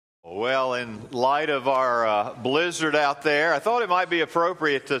Well, in light of our blizzard out there, I thought it might be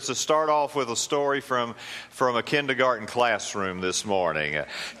appropriate to start off with a story from a kindergarten classroom this morning. A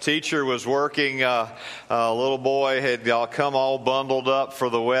teacher was working, a little boy had come all bundled up for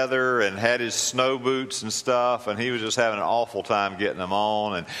the weather and had his snow boots and stuff, and he was just having an awful time getting them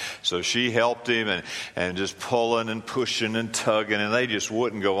on. And so she helped him and just pulling and pushing and tugging, and they just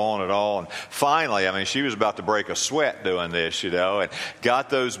wouldn't go on at all. And finally, she was about to break a sweat doing this, and got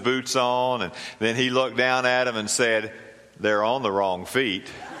those boots on, and then he looked down at them and said, "They're on the wrong feet."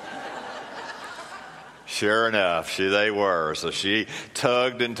 Sure enough, they were. So she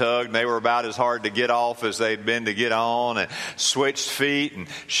tugged and tugged, and they were about as hard to get off as they'd been to get on, and switched feet and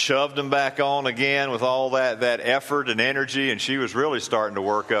shoved them back on again with all that effort and energy, and she was really starting to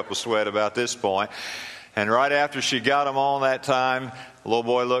work up a sweat about this point. And right after she got them on that time, the little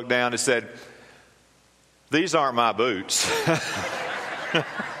boy looked down and said, "These aren't my boots."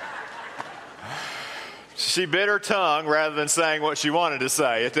 She bit her tongue rather than saying what she wanted to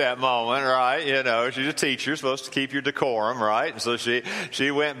say at that moment, right? She's a teacher, supposed to keep your decorum, right? And so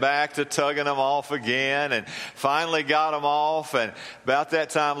she went back to tugging them off again and finally got them off. And about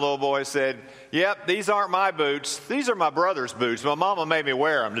that time, little boy said, "Yep, these aren't my boots. These are my brother's boots. My mama made me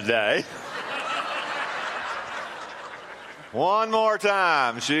wear them today." One more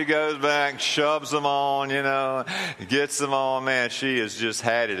time, she goes back, shoves them on, gets them on. Man, she has just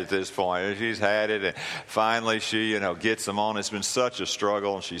had it at this point. She's had it, and finally she, gets them on. It's been such a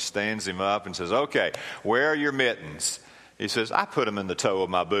struggle, and she stands him up and says, "Okay, where are your mittens?" He says, "I put them in the toe of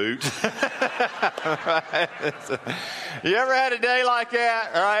my boot." Right? You ever had a day like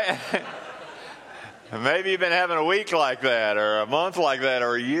that, right? Maybe you've been having a week like that, or a month like that,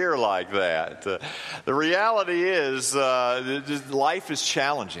 or a year like that. The reality is life is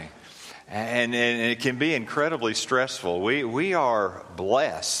challenging, and it can be incredibly stressful. We are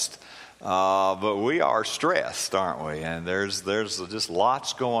blessed, but we are stressed, aren't we? And there's just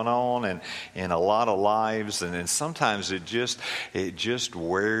lots going on in a lot of lives, and sometimes it just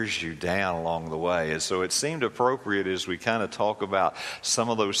wears you down along the way. And so it seemed appropriate as we kind of talk about some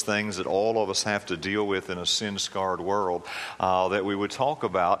of those things that all of us have to deal with in a sin-scarred world, that we would talk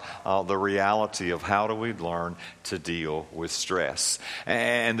about the reality of how do we learn to deal with stress.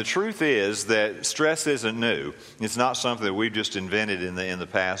 And the truth is that stress isn't new. It's not something that we've just invented in the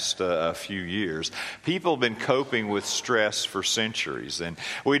past a few years. People have been coping with stress for centuries, and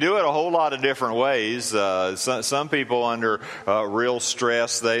we do it a whole lot of different ways. Some people under real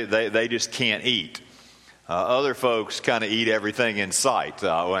stress, they just can't eat. Other folks kind of eat everything in sight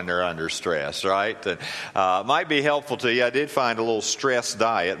when they're under stress, right? And, might be helpful to you. I did find a little stress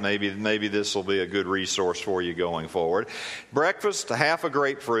diet. Maybe this will be a good resource for you going forward. Breakfast, half a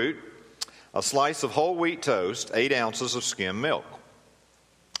grapefruit, a slice of whole wheat toast, 8 ounces of skim milk.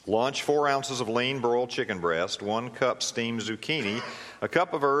 Lunch, 4 ounces of lean broiled chicken breast, 1 cup steamed zucchini, a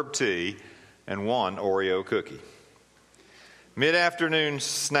cup of herb tea, and 1 Oreo cookie. Mid-afternoon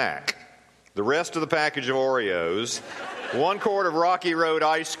snack, the rest of the package of Oreos, 1 quart of Rocky Road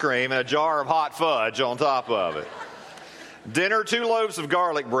ice cream, and a jar of hot fudge on top of it. Dinner, 2 loaves of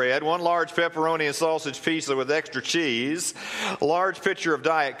garlic bread, 1 large pepperoni and sausage pizza with extra cheese, a large pitcher of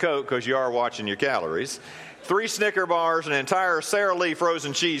Diet Coke, because you are watching your calories, 3 Snicker bars, and an entire Sara Lee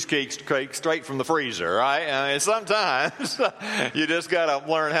frozen cheesecake straight from the freezer, right? Sometimes you just got to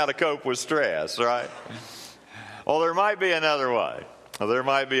learn how to cope with stress, right? Well, there might be another way. There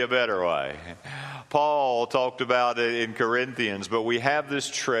might be a better way. Paul talked about it in Corinthians, but we have this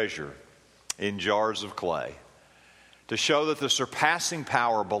treasure in jars of clay to show that the surpassing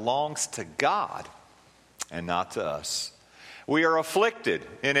power belongs to God and not to us. We are afflicted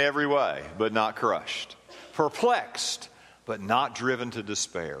in every way, but not crushed. Perplexed, but not driven to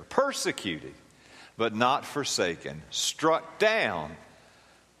despair. Persecuted, but not forsaken. Struck down,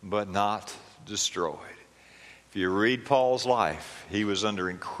 but not destroyed. If you read Paul's life, he was under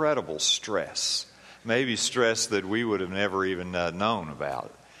incredible stress. Maybe stress that we would have never even known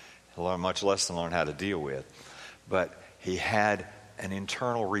about, much less than learn how to deal with. But he had an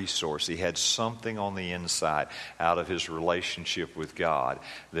internal resource. He had something on the inside out of his relationship with God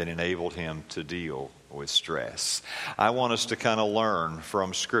that enabled him to deal with stress. I want us to kind of learn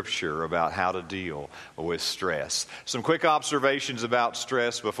from Scripture about how to deal with stress. Some quick observations about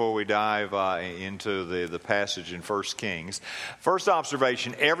stress before we dive into the passage in 1 Kings. First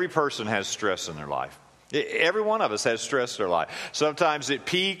observation, every person has stress in their life. Every one of us has stress in our life. Sometimes it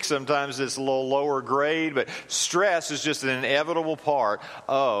peaks, sometimes it's a little lower grade, but stress is just an inevitable part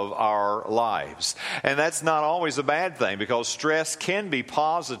of our lives. And that's not always a bad thing, because stress can be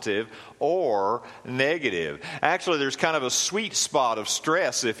positive or negative. Actually, there's kind of a sweet spot of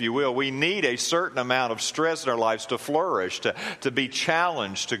stress, if you will. We need a certain amount of stress in our lives to flourish, to be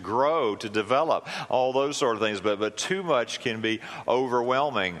challenged, to grow, to develop, all those sort of things. But too much can be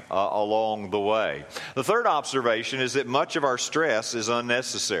overwhelming along the way. The third observation is that much of our stress is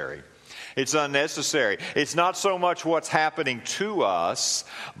unnecessary. It's unnecessary. It's not so much what's happening to us,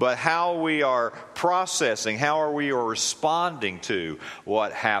 but how we are processing, how we are responding to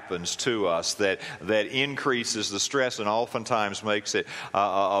what happens to us that increases the stress and oftentimes makes it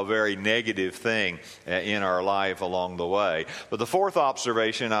a very negative thing in our life along the way. But the fourth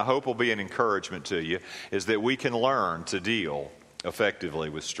observation, I hope will be an encouragement to you, is that we can learn to deal effectively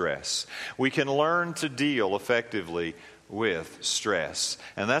with stress. We can learn to deal effectively with stress.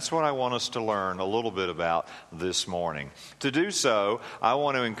 And that's what I want us to learn a little bit about this morning. To do so, I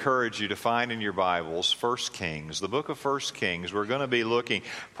want to encourage you to find in your Bibles 1 Kings, the book of 1 Kings. We're going to be looking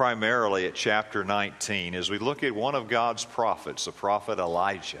primarily at chapter 19 as we look at one of God's prophets, the prophet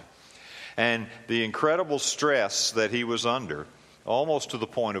Elijah, and the incredible stress that he was under, almost to the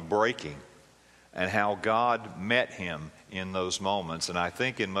point of breaking, and how God met him in those moments. And I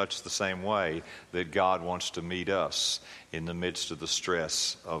think in much the same way that God wants to meet us in the midst of the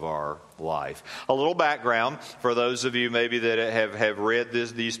stress of our life. A little background for those of you maybe that have read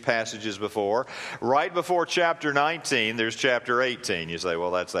these passages before. Right before chapter 19, there's chapter 18. You say,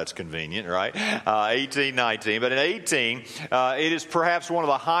 well, that's convenient, right? 18, 19. But in 18, it is perhaps one of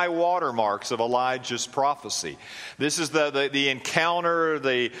the high water marks of Elijah's prophecy. This is the encounter,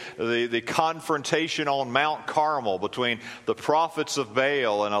 the confrontation on Mount Carmel between the prophets of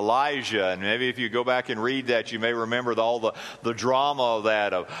Baal and Elijah. And maybe if you go back and read that, you may remember all the drama of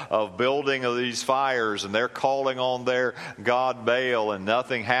that, of building of these fires, and they're calling on their god Baal, and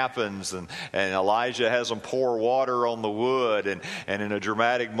nothing happens, and Elijah has them pour water on the wood, and in a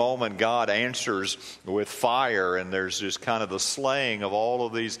dramatic moment God answers with fire, and there's just kind of the slaying of all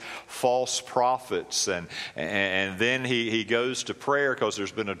of these false prophets, and then he goes to prayer because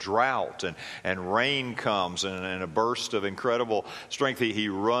there's been a drought, and rain comes, and a burst of incredible strength. He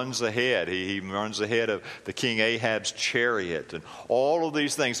runs ahead. He runs ahead of the king Ahab's chariot, and all of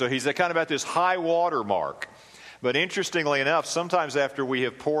these things. So he's kind of at this high water mark. But interestingly enough, sometimes after we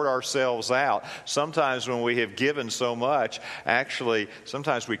have poured ourselves out, sometimes when we have given so much, actually,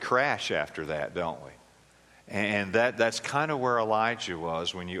 sometimes we crash after that, don't we? And that's kind of where Elijah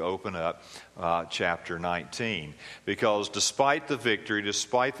was when you open up chapter 19. Because despite the victory,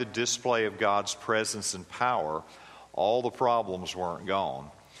 despite the display of God's presence and power, all the problems weren't gone.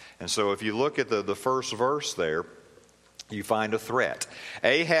 And so if you look at the first verse there, you find a threat.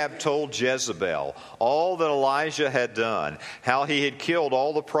 Ahab told Jezebel all that Elijah had done, how he had killed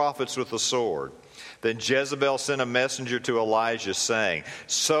all the prophets with the sword. Then Jezebel sent a messenger to Elijah, saying,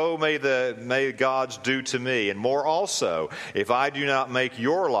 "So may the gods do to me, and more also, if I do not make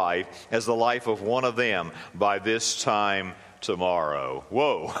your life as the life of one of them by this time tomorrow."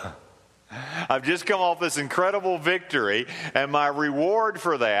 Whoa. I've just come off this incredible victory, and my reward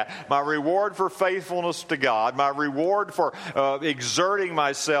for that, my reward for faithfulness to God, my reward for exerting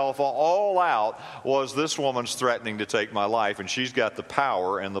myself all out was this woman's threatening to take my life, and she's got the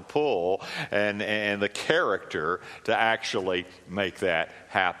power and the pull and the character to actually make that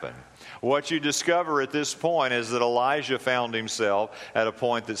happen. What you discover at this point is that Elijah found himself at a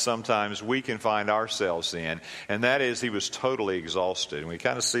point that sometimes we can find ourselves in, and that is he was totally exhausted. And we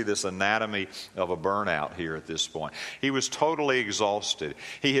kind of see this anatomy of a burnout here at this point. He was totally exhausted.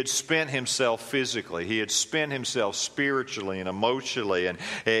 He had spent himself physically. He had spent himself spiritually and emotionally, and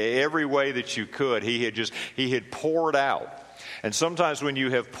every way that you could. He had poured out. And sometimes when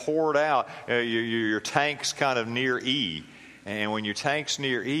you have poured out, your tank's kind of near E. And when your tank's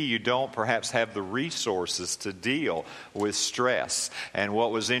near E, you don't perhaps have the resources to deal with stress. And what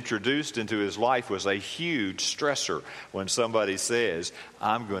was introduced into his life was a huge stressor when somebody says,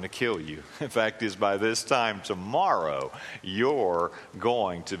 "I'm going to kill you." In fact, is by this time tomorrow, you're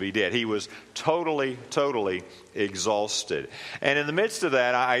going to be dead. He was totally exhausted. And in the midst of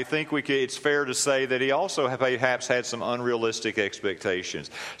that, I think it's fair to say that he also perhaps had some unrealistic expectations.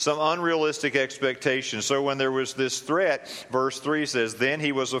 Some unrealistic expectations. So when there was this threat, verse 3 says, "Then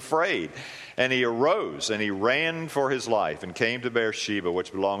he was afraid, and he arose, and he ran for his life, and came to Beersheba,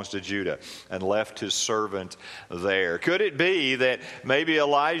 which belongs to Judah, and left his servant there." Could it be that maybe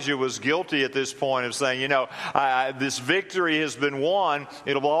Elijah was guilty at this point of saying, this victory has been won,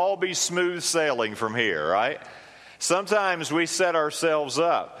 it'll all be smooth sailing from here, right? Sometimes we set ourselves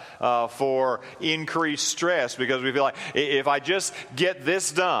up for increased stress because we feel like if I just get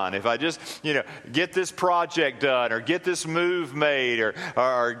this done, if I just get this project done, or get this move made,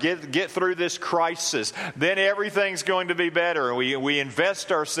 or get through this crisis, then everything's going to be better. And we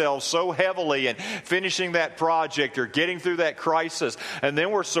invest ourselves so heavily in finishing that project or getting through that crisis, and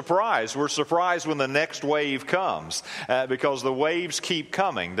then we're surprised. We're surprised when the next wave comes because the waves keep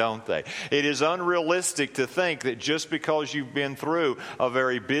coming, don't they? It is unrealistic to think that just because you've been through a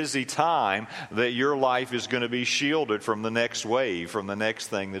very busy time that your life is going to be shielded from the next wave, from the next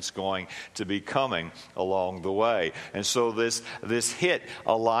thing that's going to be coming along the way. And so this hit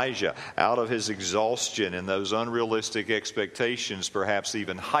Elijah out of his exhaustion, and those unrealistic expectations perhaps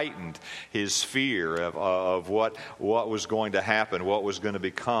even heightened his fear of what was going to happen, what was going to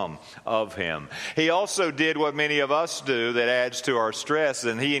become of him. He also did what many of us do that adds to our stress,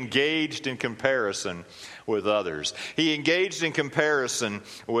 and he engaged in comparison with others. He engaged in comparison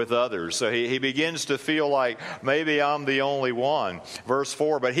with others. So he begins to feel like maybe I'm the only one. Verse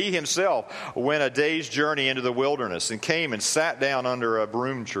 4, but he himself went a day's journey into the wilderness and came and sat down under a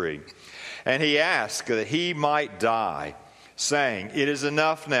broom tree. And he asked that he might die, saying, it is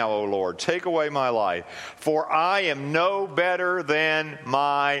enough now, O Lord, take away my life, for I am no better than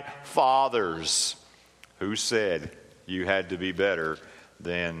my fathers. Who said you had to be better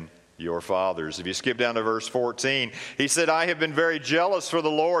than your fathers? If you skip down to verse 14, he said, I have been very jealous for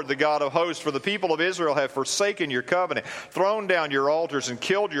the Lord, the God of hosts, for the people of Israel have forsaken your covenant, thrown down your altars, and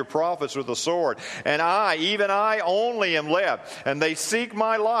killed your prophets with the sword. And I, even I only am left, and they seek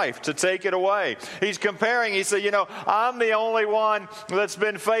my life to take it away. He's comparing, he said, I'm the only one that's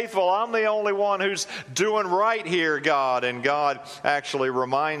been faithful. I'm the only one who's doing right here, God. And God actually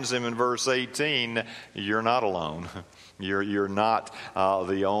reminds him in verse 18, you're not alone. You're not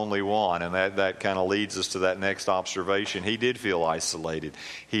the only one. And that kind of leads us to that next observation. He did feel isolated.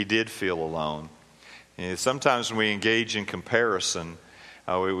 He did feel alone. And sometimes when we engage in comparison,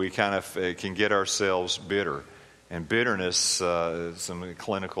 we kind of can get ourselves bitter. And bitterness, some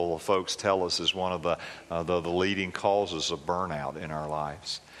clinical folks tell us, is one of the leading causes of burnout in our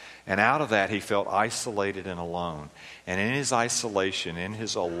lives. And out of that, he felt isolated and alone. And in his isolation, in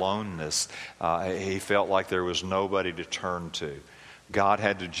his aloneness, he felt like there was nobody to turn to. God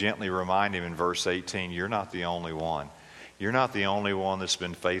had to gently remind him in verse 18, you're not the only one. You're not the only one that's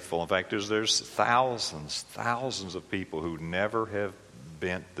been faithful. In fact, there's thousands of people who never have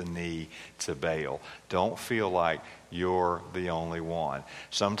bent the knee to Baal. Don't feel like you're the only one.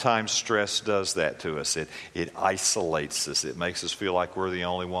 Sometimes stress does that to us. It isolates us. It makes us feel like we're the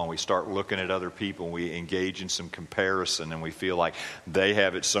only one. We start looking at other people and we engage in some comparison and we feel like they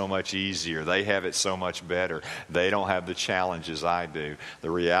have it so much easier. They have it so much better. They don't have the challenges I do.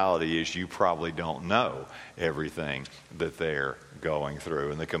 The reality is you probably don't know everything that they're going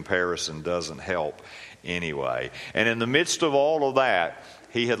through, and the comparison doesn't help anyway. And in the midst of all of that,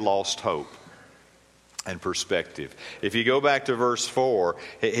 he had lost hope and perspective. If you go back to verse 4,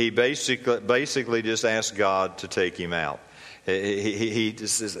 he basically just asked God to take him out. He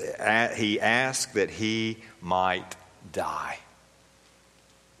asked that he might die.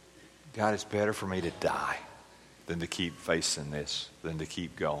 God, it's better for me to die than to keep facing this, than to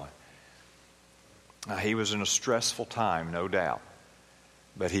keep going. Now, he was in a stressful time, no doubt,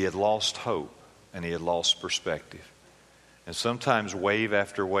 but he had lost hope and he had lost perspective. And sometimes wave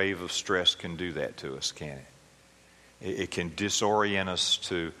after wave of stress can do that to us, can't it? It can disorient us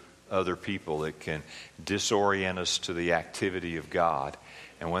to other people. It can disorient us to the activity of God.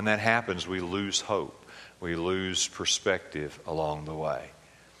 And when that happens, we lose hope. We lose perspective along the way.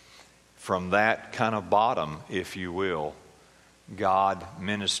 From that kind of bottom, if you will, God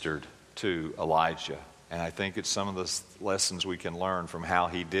ministered to Elijah. And I think it's some of the lessons we can learn from how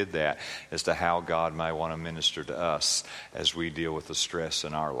he did that as to how God may want to minister to us as we deal with the stress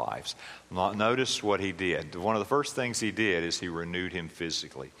in our lives. Notice what he did. One of the first things he did is he renewed him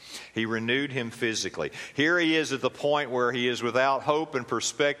physically. He renewed him physically. Here he is at the point where he is without hope and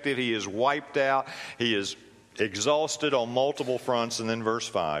perspective. He is wiped out. He is exhausted on multiple fronts. And then verse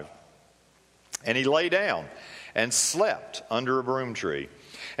 5. And he lay down and slept under a broom tree.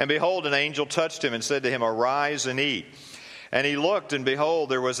 And behold, an angel touched him and said to him, arise and eat. And he looked, and behold,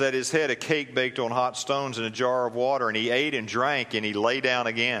 there was at his head a cake baked on hot stones and a jar of water. And he ate and drank, and he lay down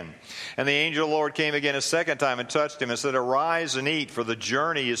again. And the angel of the Lord came again a second time and touched him and said, arise and eat, for the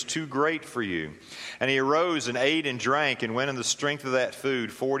journey is too great for you. And he arose and ate and drank and went in the strength of that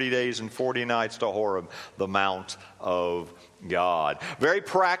food 40 days and 40 nights to Horeb, the mount of God. Very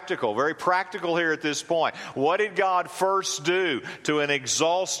practical here at this point. What did God first do to an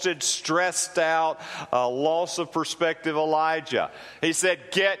exhausted, stressed out, loss of perspective Elijah? He said,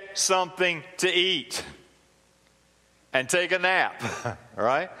 get something to eat and take a nap,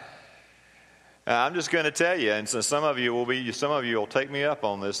 right? I'm just going to tell you, and so some of you will take me up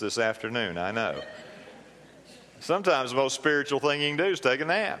on this afternoon, I know. Sometimes the most spiritual thing you can do is take a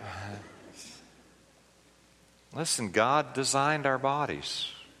nap. Listen, God designed our bodies.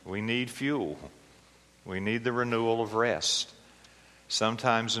 We need fuel. We need the renewal of rest.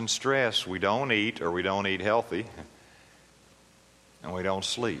 Sometimes in stress, we don't eat, or we don't eat healthy, and we don't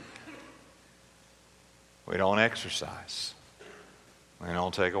sleep. We don't exercise. We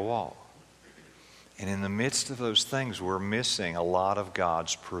don't take a walk. And in the midst of those things, we're missing a lot of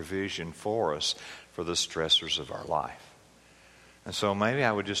God's provision for us for the stressors of our life. And so maybe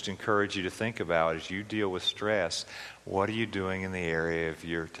I would just encourage you to think about, as you deal with stress, what are you doing in the area of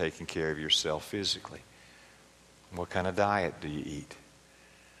you're taking care of yourself physically? What kind of diet do you eat?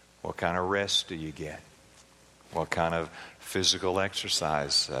 What kind of rest do you get? What kind of physical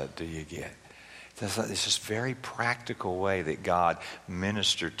exercise do you get? It's this very practical way that God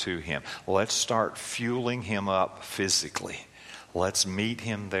ministered to him. Let's start fueling him up physically. Let's meet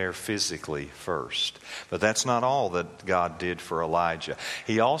him there physically first. But that's not all that God did for Elijah.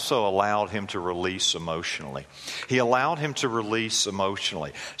 He also allowed him to release emotionally.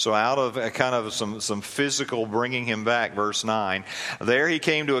 So out of a kind of some physical bringing him back, verse 9, there he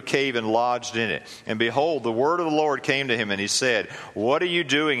came to a cave and lodged in it. And behold, the word of the Lord came to him, and he said, "What are you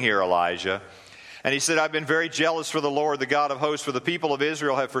doing here, Elijah?" And he said, "I've been very jealous for the Lord, the God of hosts, for the people of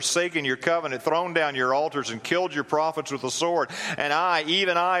Israel have forsaken your covenant, thrown down your altars, and killed your prophets with the sword. And I,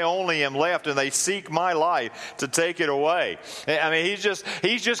 even I only, am left, and they seek my life to take it away." I mean, he's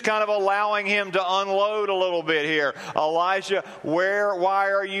just kind of allowing him to unload a little bit here. Elijah,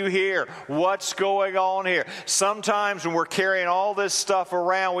 why are you here? What's going on here? Sometimes when we're carrying all this stuff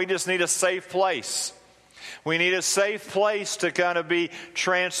around, we just need a safe place. We need a safe place to kind of be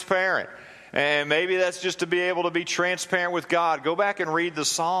transparent. And maybe that's just to be able to be transparent with God. Go back and read the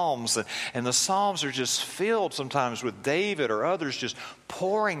Psalms. And the Psalms are just filled sometimes with David or others just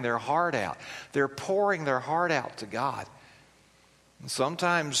pouring their heart out. They're pouring their heart out to God. And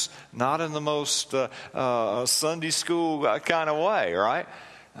sometimes not in the most Sunday school kind of way, right?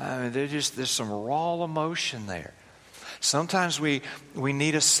 I mean, there's some raw emotion there. Sometimes we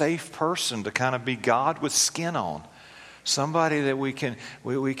need a safe person to kind of be God with skin on. Somebody that we can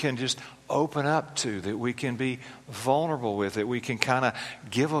just open up to, that we can be vulnerable with, that we can kind of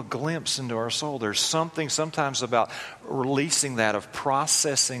give a glimpse into our soul. There's something sometimes about releasing that, of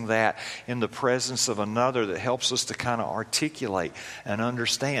processing that in the presence of another, that helps us to kind of articulate and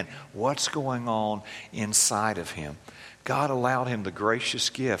understand what's going on inside of him. God allowed him the gracious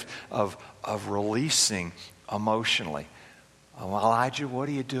gift of releasing emotionally. Elijah, what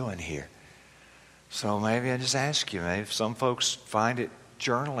are you doing here? So maybe I just ask you, maybe some folks find it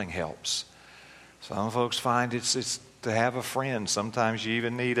journaling helps. Some folks find it's to have a friend. Sometimes you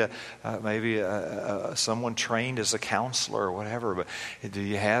even need someone trained as a counselor or whatever. But do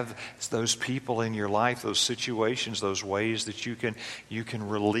you have those people in your life, those situations, those ways that you can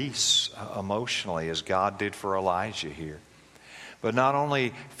release emotionally, as God did for Elijah here? But not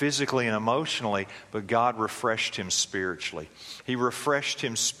only physically and emotionally, but God refreshed him spiritually. He refreshed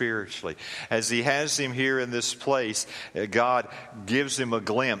him spiritually. As he has him here in this place, God gives him a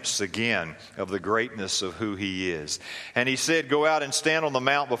glimpse again of the greatness of who he is. And he said, "Go out and stand on the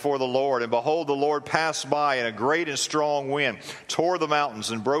mount before the Lord. And behold, the Lord passed by, and a great and strong wind tore the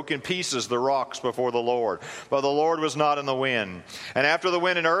mountains and broke in pieces the rocks before the Lord. But the Lord was not in the wind. And after the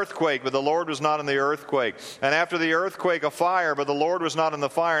wind an earthquake, but the Lord was not in the earthquake. And after the earthquake a fire, but the Lord was not in the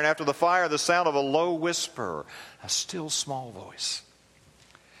fire. And after the fire the sound of a low whisper, a still small voice.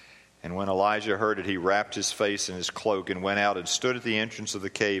 And when Elijah heard it, he wrapped his face in his cloak and went out and stood at the entrance of the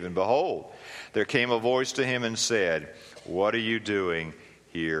cave. And behold, there came a voice to him and said, 'What are you doing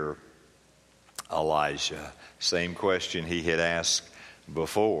here, Elijah?'" Same question he had asked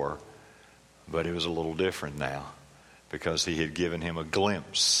before, but it was a little different now, because he had given him a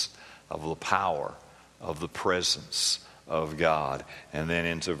glimpse of the power of the presence of God. And then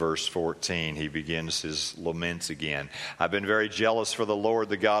into verse 14, he begins his lament again. "I've been very jealous for the Lord,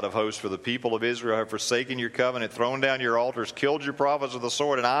 the God of hosts, for the people of Israel have forsaken your covenant, thrown down your altars, killed your prophets with the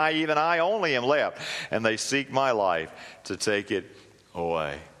sword, and I, even I only, am left, and they seek my life to take it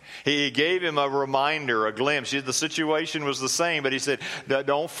away." He gave him a reminder, a glimpse. The situation was the same, but he said,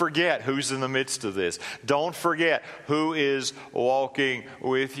 don't forget who's in the midst of this. Don't forget who is walking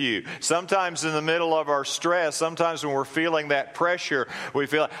with you. Sometimes in the middle of our stress, sometimes when we're feeling that pressure, we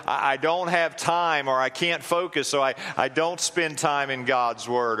feel, I don't have time, or I can't focus, so I don't spend time in God's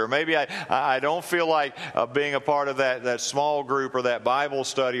Word. Or maybe I don't feel like being a part of that small group or that Bible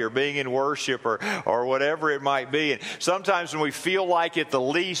study or being in worship or whatever it might be. And sometimes when we feel like it the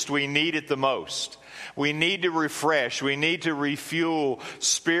least, we need it the most. We need to refresh. We need to refuel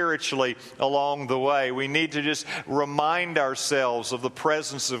spiritually along the way. We need to just remind ourselves of the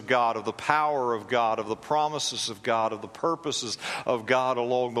presence of God, of the power of God, of the promises of God, of the purposes of God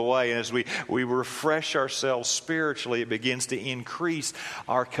along the way. And as we refresh ourselves spiritually, it begins to increase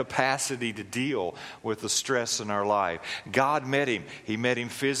our capacity to deal with the stress in our life. God met him. He met him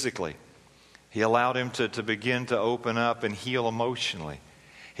physically. He allowed him to begin to open up and heal emotionally.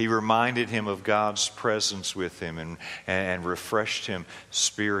 He reminded him of God's presence with him and refreshed him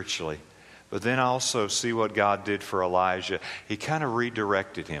spiritually. But then also see what God did for Elijah. He kind of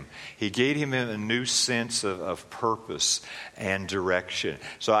redirected him. He gave him a new sense of purpose and direction.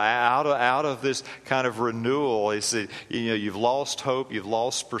 So out of this kind of renewal, he said, you've lost hope, you've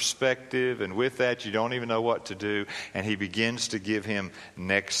lost perspective, and with that you don't even know what to do. And he begins to give him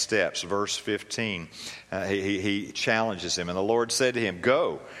next steps. Verse 15, he challenges him. And the Lord said to him,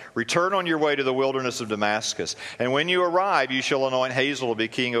 "Go, return on your way to the wilderness of Damascus. And when you arrive, you shall anoint Hazael to be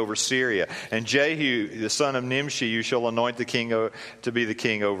king over Syria. And Jehu, the son of Nimshi, you shall anoint the king to be the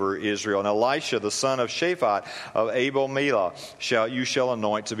king over Israel. And Elisha, the son of Shaphat of Abel-Melah, you shall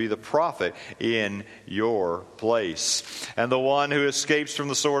anoint to be the prophet in your place. And the one who escapes from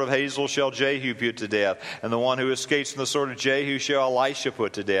the sword of Hazael shall Jehu put to death. And the one who escapes from the sword of Jehu shall Elisha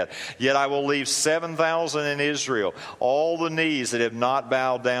put to death. Yet I will leave 7,000 in Israel, all the knees that have not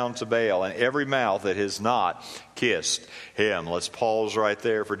bowed down to Baal, and every mouth that has not kissed him." Let's pause right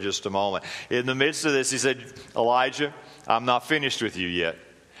there for just a moment. In the midst of this, he said, "Elijah, I'm not finished with you yet.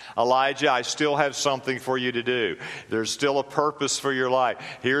 Elijah, I still have something for you to do. There's still a purpose for your life.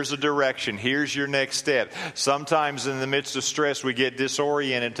 Here's a direction. Here's your next step." Sometimes in the midst of stress, we get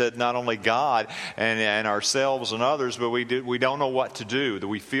disoriented to not only God and ourselves and others, but we don't know what to do.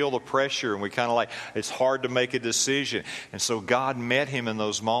 We feel the pressure and we kind of like, it's hard to make a decision. And so God met him in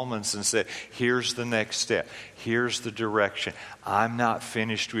those moments and said, here's the next step. Here's the direction. I'm not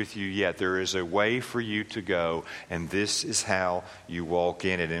finished with you yet. There is a way for you to go, and this is how you walk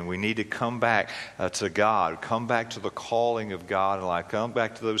in it. And we need to come back to God, come back to the calling of God in life, come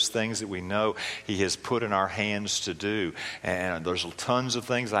back to those things that we know He has put in our hands to do. And there's tons of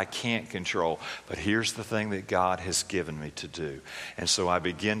things I can't control, but here's the thing that God has given me to do. And so I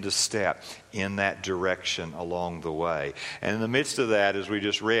begin to step in that direction along the way. And in the midst of that, as we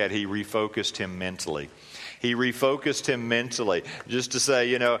just read, He refocused him mentally. He refocused him mentally, just to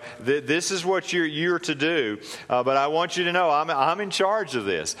say, this is what you're to do, but I want you to know I'm in charge of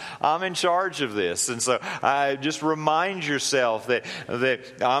this. I'm in charge of this. And so just remind yourself that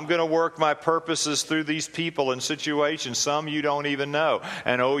I'm going to work my purposes through these people and situations, some you don't even know.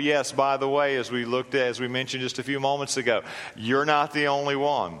 And oh yes, by the way, as we mentioned just a few moments ago, you're not the only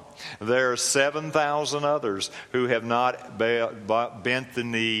one. There are 7,000 others who have not bent the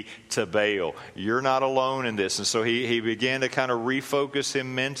knee to Baal. You're not alone in this. And so he began to kind of refocus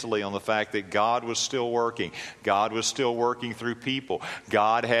him mentally on the fact that God was still working. God was still working through people.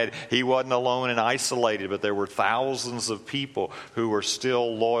 He wasn't alone and isolated, but there were thousands of people who were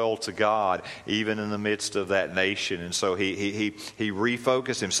still loyal to God, even in the midst of that nation. And so he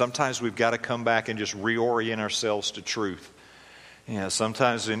refocused him. Sometimes we've got to come back and just reorient ourselves to truth.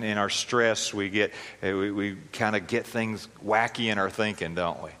 Sometimes in our stress we kind of get things wacky in our thinking,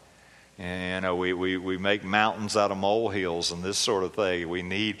 don't we? And we make mountains out of molehills and this sort of thing. We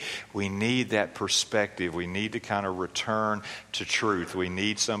need that perspective. We need to kind of return to truth. We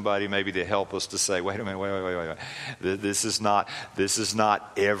need somebody maybe to help us to say, wait a minute, wait. This is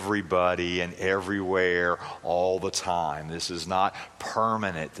not everybody and everywhere all the time. This is not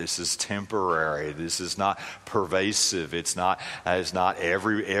permanent. This is temporary. This is not pervasive. It's not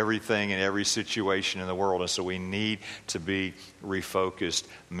everything in every situation in the world. And so we need to be refocused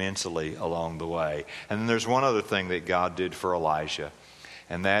mentally along the way. And then there's one other thing that God did for Elijah,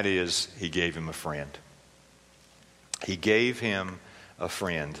 and that is He gave him a friend. He gave him a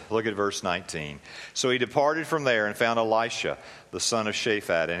friend. Look at verse 19. So he departed from there and found Elisha, the son of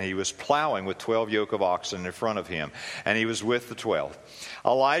Shaphat, and he was plowing with 12 yoke of oxen in front of him, and he was with the 12.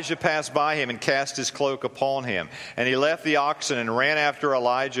 Elijah passed by him and cast his cloak upon him. And he left the oxen and ran after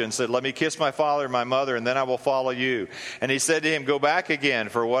Elijah and said, "Let me kiss my father and my mother, and then I will follow you." And he said to him, "Go back again,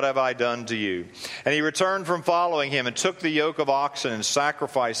 for what have I done to you?" And he returned from following him and took the yoke of oxen and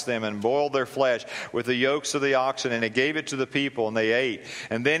sacrificed them and boiled their flesh with the yokes of the oxen, and he gave it to the people, and they ate.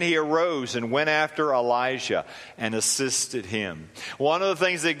 And then he arose and went after Elijah and assisted him. One of the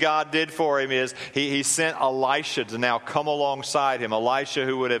things that God did for him is he sent Elisha to now come alongside him. Elisha,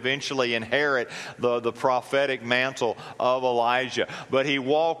 who would eventually inherit the prophetic mantle of Elijah. But he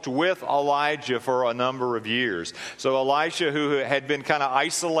walked with Elijah for a number of years. So Elisha, who had been kind of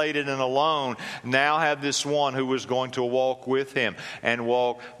isolated and alone, now had this one who was going to walk with him and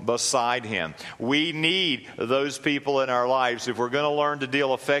walk beside him. We need those people in our lives. If we're going to learn to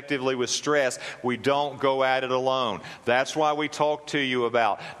deal effectively with stress, we don't go at it alone. That's why we talk to you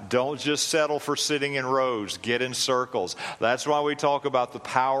about don't just settle for sitting in rows, get in circles. That's why we talk about the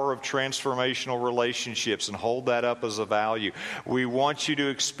power of transformational relationships and hold that up as a value. We want you to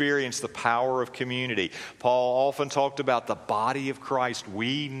experience the power of community. Paul often talked about the body of Christ.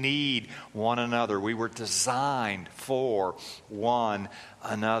 We need one another. We were designed for one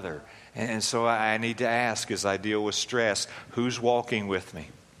another. And so I need to ask, as I deal with stress, who's walking with me?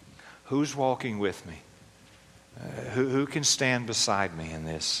 Who's walking with me? Who can stand beside me in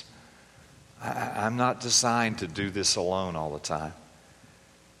this? I'm not designed to do this alone all the time.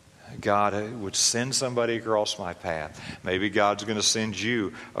 God would send somebody across my path. Maybe God's going to send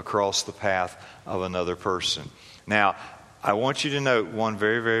you across the path of another person. Now, I want you to note one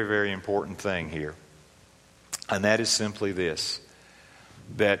very, very, very important thing here. And that is simply this.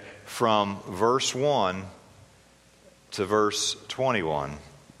 That from verse 1 to verse 21,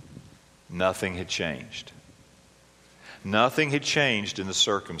 nothing had changed. Nothing had changed in the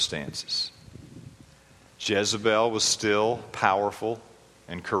circumstances. Jezebel was still powerful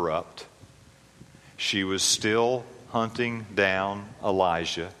and corrupt. She was still hunting down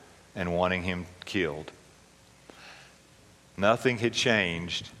Elijah and wanting him killed. Nothing had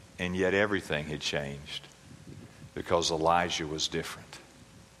changed, and yet everything had changed because Elijah was different.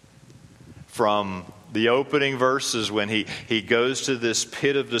 From the opening verses when he goes to this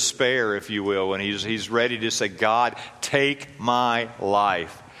pit of despair, if you will, when he's ready to say, "God, take my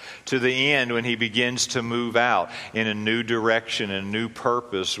life," to the end when he begins to move out in a new direction and a new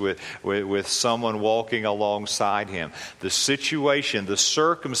purpose with someone walking alongside him. The situation, the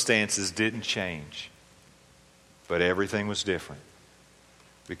circumstances didn't change. But everything was different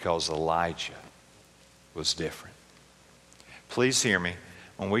because Elijah was different. Please hear me.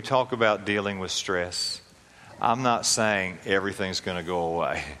 When we talk about dealing with stress, I'm not saying everything's going to go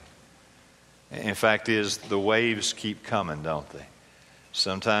away. In fact, the waves keep coming, don't they?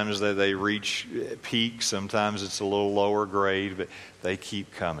 Sometimes they reach peak, sometimes it's a little lower grade, but they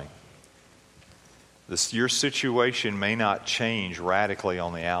keep coming. Your situation may not change radically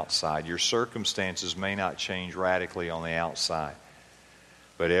on the outside. Your circumstances may not change radically on the outside.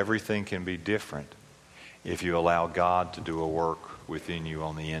 But everything can be different if you allow God to do a work within you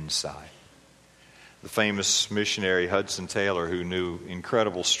on the inside. The famous missionary Hudson Taylor, who knew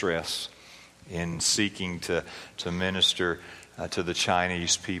incredible stress in seeking to minister to the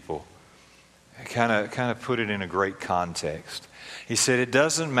Chinese people, kind of put it in a great context. He said, it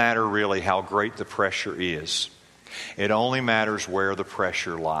doesn't matter really how great the pressure is. It only matters where the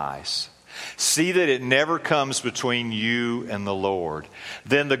pressure lies. See that it never comes between you and the Lord.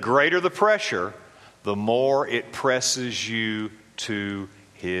 Then the greater the pressure, the more it presses you to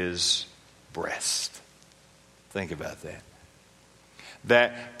His breast. Think about that.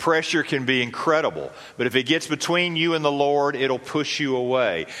 That pressure can be incredible. But if it gets between you and the Lord, it'll push you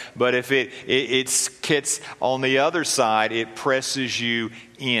away. But if it gets on the other side, it presses you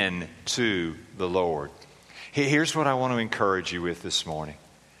into the Lord. Here's what I want to encourage you with this morning.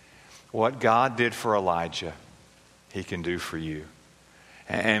 What God did for Elijah, He can do for you.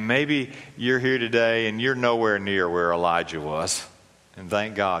 And maybe you're here today and you're nowhere near where Elijah was. And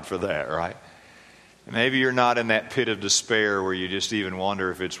thank God for that, right? Maybe you're not in that pit of despair where you just even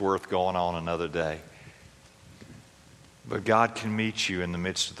wonder if it's worth going on another day. But God can meet you in the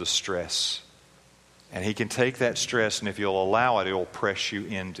midst of the stress. And He can take that stress, and if you'll allow it, it will press you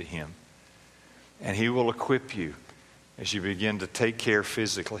into Him. And He will equip you as you begin to take care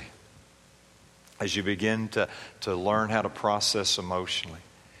physically, as you begin to learn how to process emotionally,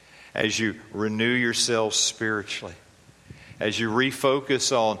 as you renew yourselves spiritually, as you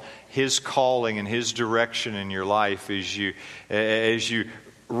refocus on His calling and His direction in your life, as you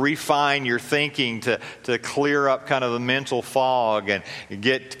refine your thinking, to clear up kind of the mental fog and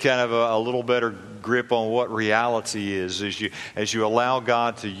get kind of a little better grip on what reality is as you allow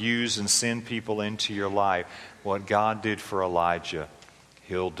God to use and send people into your life. What God did for Elijah,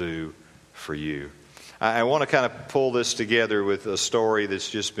 He'll do for you. I want to kind of pull this together with a story that's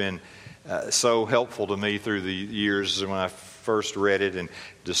just been so helpful to me through the years when I first read it and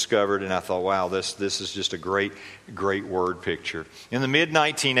discovered, and I thought, wow, this is just a great word picture. In the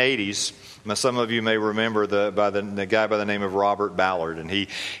mid-1980s, some of you may remember the guy by the name of Robert Ballard, and he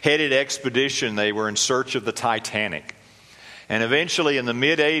headed expedition. They were in search of the Titanic. And eventually in the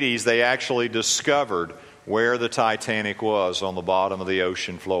mid-80s, they actually discovered where the Titanic was on the bottom of the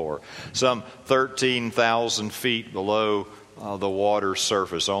ocean floor. Some 13,000 feet below the water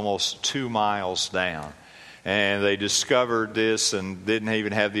surface, almost 2 miles down. And they discovered this and didn't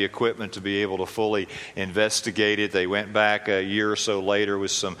even have the equipment to be able to fully investigate it. They went back a year or so later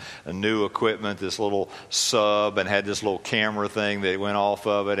with some new equipment, this little sub, and had this little camera thing that went off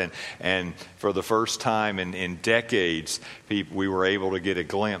of it. And for the first time in decades, we were able to get a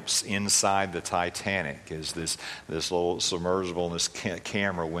glimpse inside the Titanic as this little submersible and this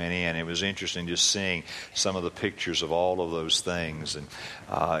camera went in. It was interesting just seeing some of the pictures of all of those things, and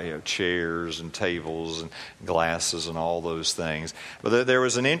chairs and tables and glasses and all those things. But there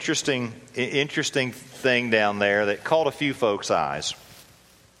was an interesting thing down there that caught a few folks' eyes.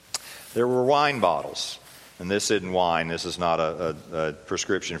 There were wine bottles. And this isn't wine. This is not a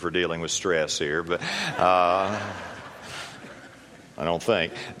prescription for dealing with stress here. But I don't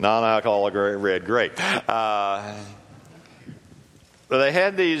think. Non-alcoholic red grape. But they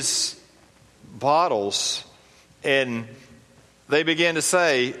had these bottles, and they began to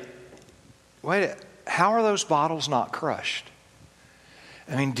say, wait, how are those bottles not crushed?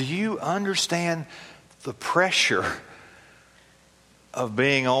 I mean, do you understand the pressure of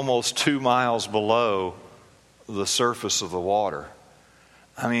being almost 2 miles below the surface of the water?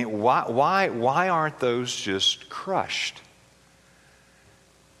 I mean, why aren't those just crushed?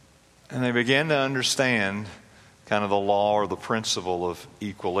 And they began to understand kind of the law or the principle of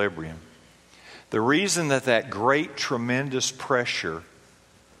equilibrium. The reason that great, tremendous pressure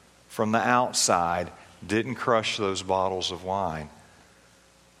from the outside didn't crush those bottles of wine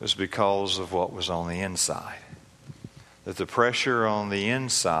was because of what was on the inside. That the pressure on the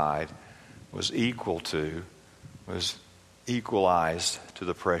inside was equalized to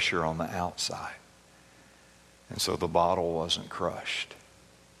the pressure on the outside. And so the bottle wasn't crushed.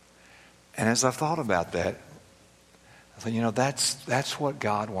 And as I've thought about that, I thought, that's what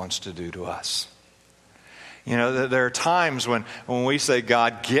God wants to do to us. There are times when we say,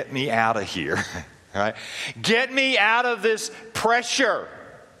 God, get me out of here. Right? Get me out of this pressure.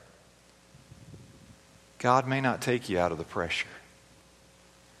 God may not take you out of the pressure.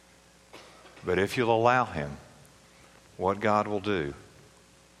 But if you'll allow Him, what God will do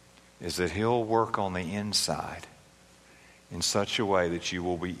is that He'll work on the inside in such a way that you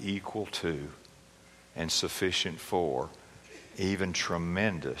will be equal to and sufficient for even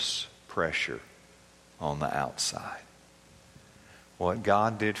tremendous pressure on the outside. What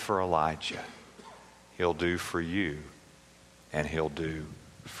God did for Elijah, He'll do for you, and He'll do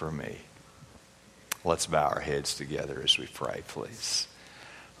for me. Let's bow our heads together as we pray, please.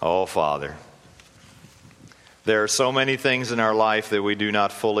 Oh, Father, there are so many things in our life that we do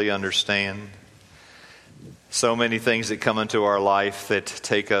not fully understand. So many things that come into our life that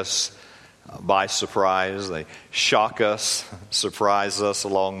take us by surprise. They shock us, surprise us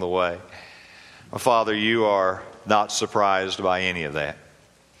along the way. Father, you are not surprised by any of that.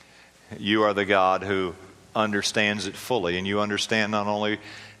 You are the God who understands it fully, and you understand not only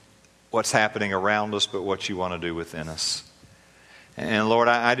what's happening around us, but what you want to do within us. And Lord,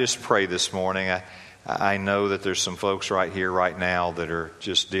 I just pray this morning, I know that there's some folks right here, right now, that are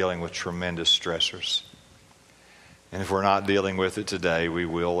just dealing with tremendous stressors. And if we're not dealing with it today, we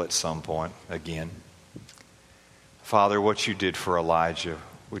will at some point again. Father, what you did for Elijah,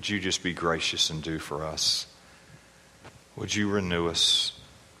 would you just be gracious and do for us? Would you renew us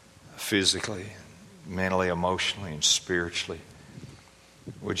physically, mentally, emotionally, and spiritually?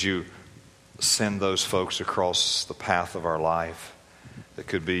 Would you send those folks across the path of our life that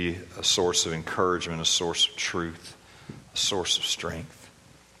could be a source of encouragement, a source of truth, a source of strength?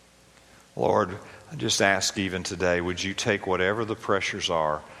 Lord, I just ask even today, would you take whatever the pressures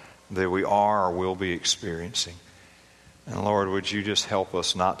are that we are or will be experiencing, and Lord, would you just help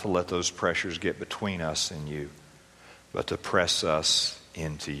us not to let those pressures get between us and you, but to press us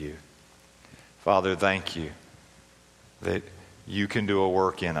into you. Father, thank you that you can do a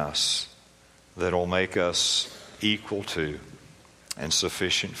work in us that will make us equal to and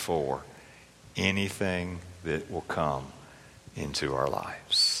sufficient for anything that will come into our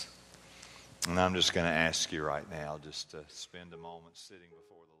lives. And I'm just going to ask you right now just to spend a moment sitting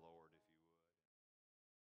before